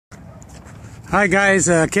Hi guys,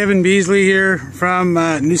 Kevin Beasley here from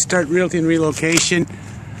New Start Realty and Relocation.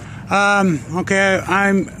 Okay,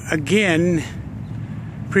 I'm again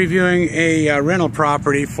previewing a rental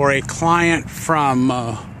property for a client from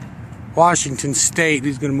Washington State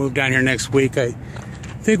who's going to move down here next week. I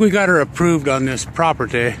think we got her approved on this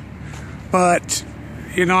property, but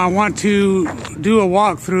you know, I want to do a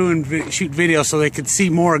walkthrough and shoot video so they could see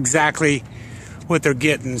more exactly what they're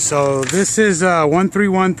getting. So this is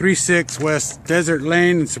 13136 West Desert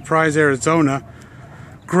Lane in Surprise, Arizona.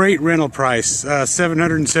 Great rental price,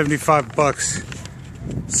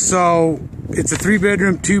 $775. So it's a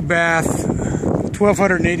 3-bedroom, 2-bath,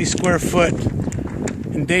 1,280 square foot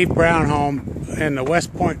in Dave Brown home in the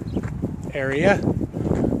West Point area,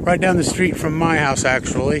 right down the street from my house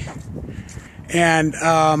actually. And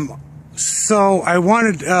so I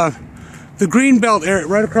wanted the greenbelt area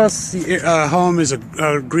right across the home is a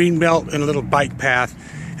greenbelt and a little bike path,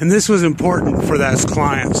 and this was important for that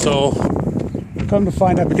client. So come to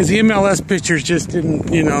find out, because the MLS pictures just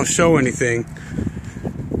didn't, you know, show anything.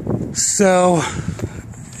 So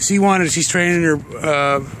she's training her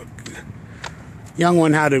young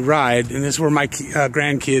one how to ride, and this is where my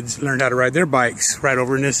grandkids learned how to ride their bikes, right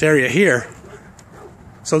over in this area here.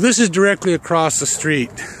 So this is directly across the street.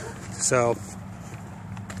 So,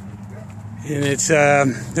 and it's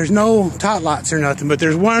there's no tot lots or nothing, but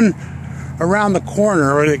there's one around the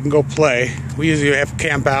corner where they can go play. We usually have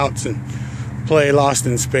camp outs and play Lost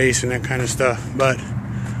in Space and that kind of stuff, but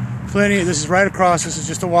plenty. This is right across. This is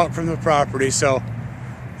just a walk from the property, so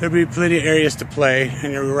there'll be plenty of areas to play,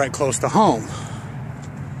 and you're right close to home.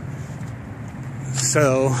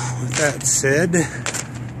 So with that said,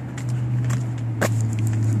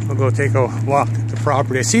 we'll go take a walk at the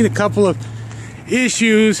property. I've seen a couple of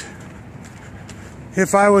issues.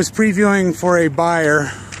 If I was previewing for a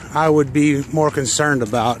buyer, I would be more concerned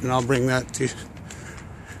about, and I'll bring that to.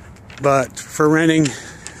 But for renting,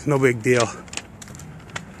 no big deal.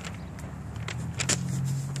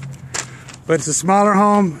 But it's a smaller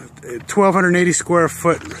home, 1,280 square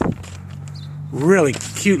foot, really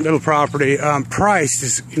cute little property. Price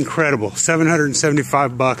is incredible,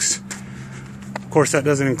 $775. Of course, that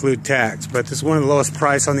doesn't include tax, but this is one of the lowest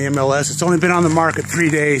price on the MLS. It's only been on the market 3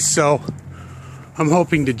 days, so I'm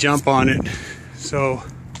hoping to jump on it so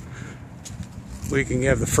we can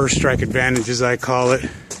have the first strike advantage, as I call it.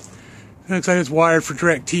 It looks like it's wired for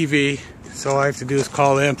DirecTV, so all I have to do is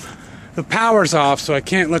call them. The power's off, so I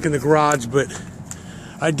can't look in the garage, but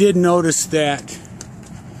I did notice that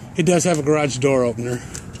it does have a garage door opener.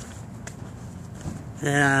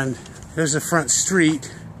 And there's a front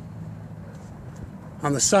street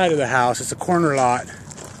on the side of the house. It's a corner lot.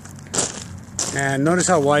 And notice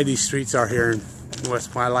how wide these streets are here in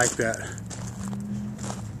West Point. I like that.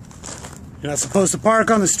 You're not supposed to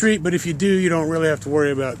park on the street, but if you do, you don't really have to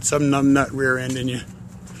worry about some numbnut rear-ending you.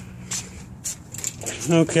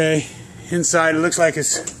 Okay, inside it looks like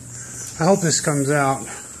it's, I hope this comes out.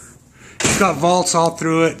 It's got vaults all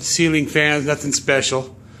through it, ceiling fans, nothing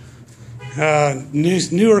special.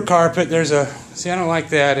 Newer carpet. There's a, see, I don't like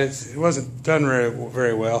that. It wasn't done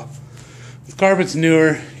very well. The carpet's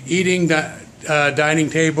newer. Eating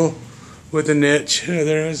dining table with a niche.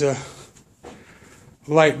 There is a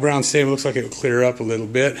light brown stain. Looks like it will clear up a little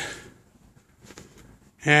bit.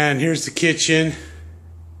 And here's the kitchen.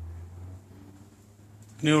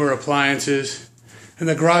 Newer appliances. And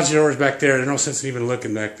the garage door is back there. There's no sense in even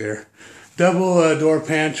looking back there. Double door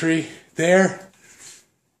pantry there.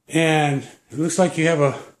 And it looks like you have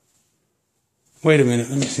a, wait a minute,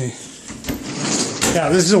 let me see. Yeah,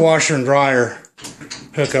 this is a washer and dryer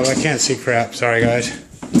hookup. I can't see crap, sorry guys.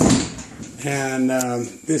 And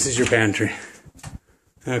this is your pantry.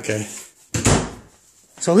 Okay.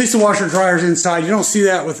 So at least the washer and dryer is inside. You don't see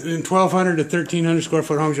that in 1,200 to 1,300 square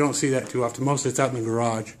foot homes. You don't see that too often. Most of it's out in the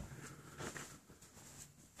garage.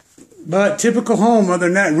 But typical home, other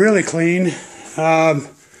than that, really clean.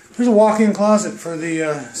 There's a walk-in closet for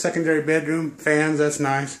the secondary bedroom. Fans, that's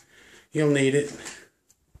nice. You'll need it.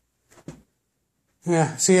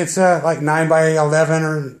 Yeah, see, it's like 9 by 11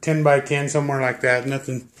 or 10 by 10, somewhere like that.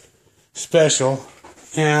 Nothing special.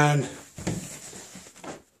 And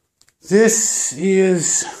this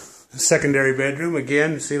is a secondary bedroom.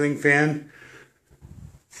 Again, ceiling fan.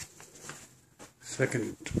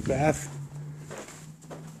 Second bath.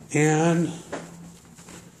 And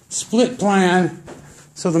split plan.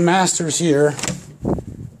 So the master's here.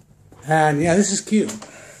 And yeah, this is cute.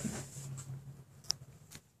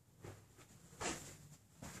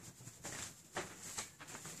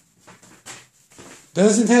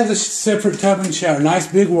 Doesn't have the separate tub and shower. Nice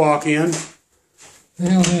big walk-in. The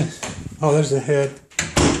hell is this? Oh, there's the head.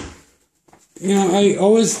 You know, I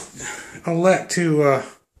always elect to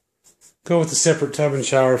go with the separate tub and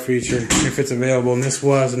shower feature if it's available, and this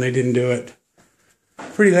was, and they didn't do it.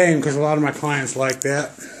 Pretty lame because a lot of my clients like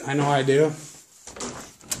that. I know I do.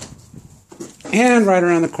 And right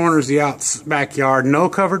around the corner is the backyard. No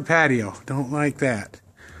covered patio. Don't like that.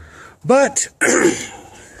 But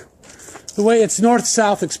the way it's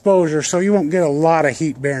north-south exposure, so you won't get a lot of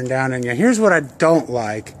heat bearing down on you. Here's what I don't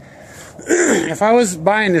like. If I was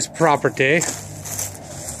buying this property,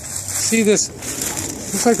 see this,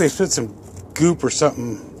 looks like they put some goop or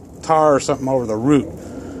something, tar or something over the root.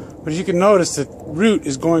 But you can notice the root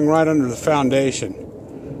is going right under the foundation.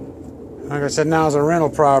 Like I said, now as a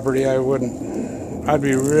rental property, I'd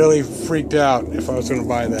be really freaked out if I was going to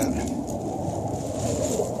buy that.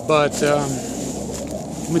 But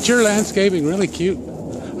mature landscaping, really cute.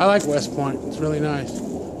 I like West Point. It's really nice.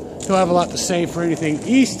 Don't have a lot to say for anything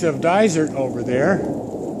east of Dysart over there,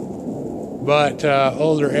 but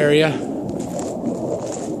older area.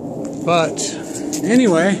 But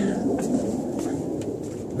anyway,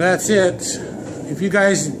 that's it. If you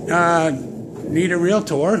guys need a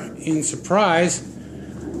realtor in Surprise,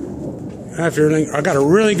 I got a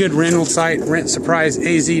really good rental site,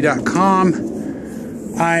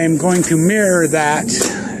 rentsurpriseaz.com. I'm going to mirror that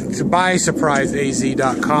to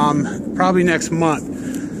buysurpriseaz.com probably next month.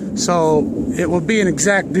 So it will be an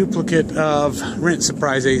exact duplicate of Rent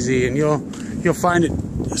Surprise AZ, and you'll find it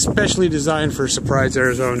especially designed for Surprise,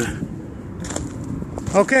 Arizona.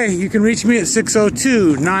 Okay, you can reach me at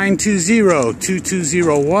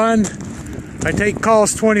 602-920-2201. I take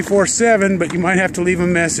calls 24/7, but you might have to leave a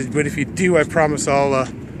message. But if you do, I promise I'll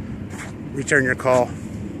return your call.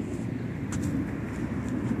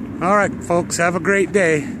 All right, folks, have a great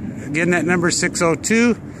day. Again, that number is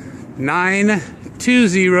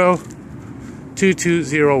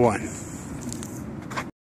 602-920-2201.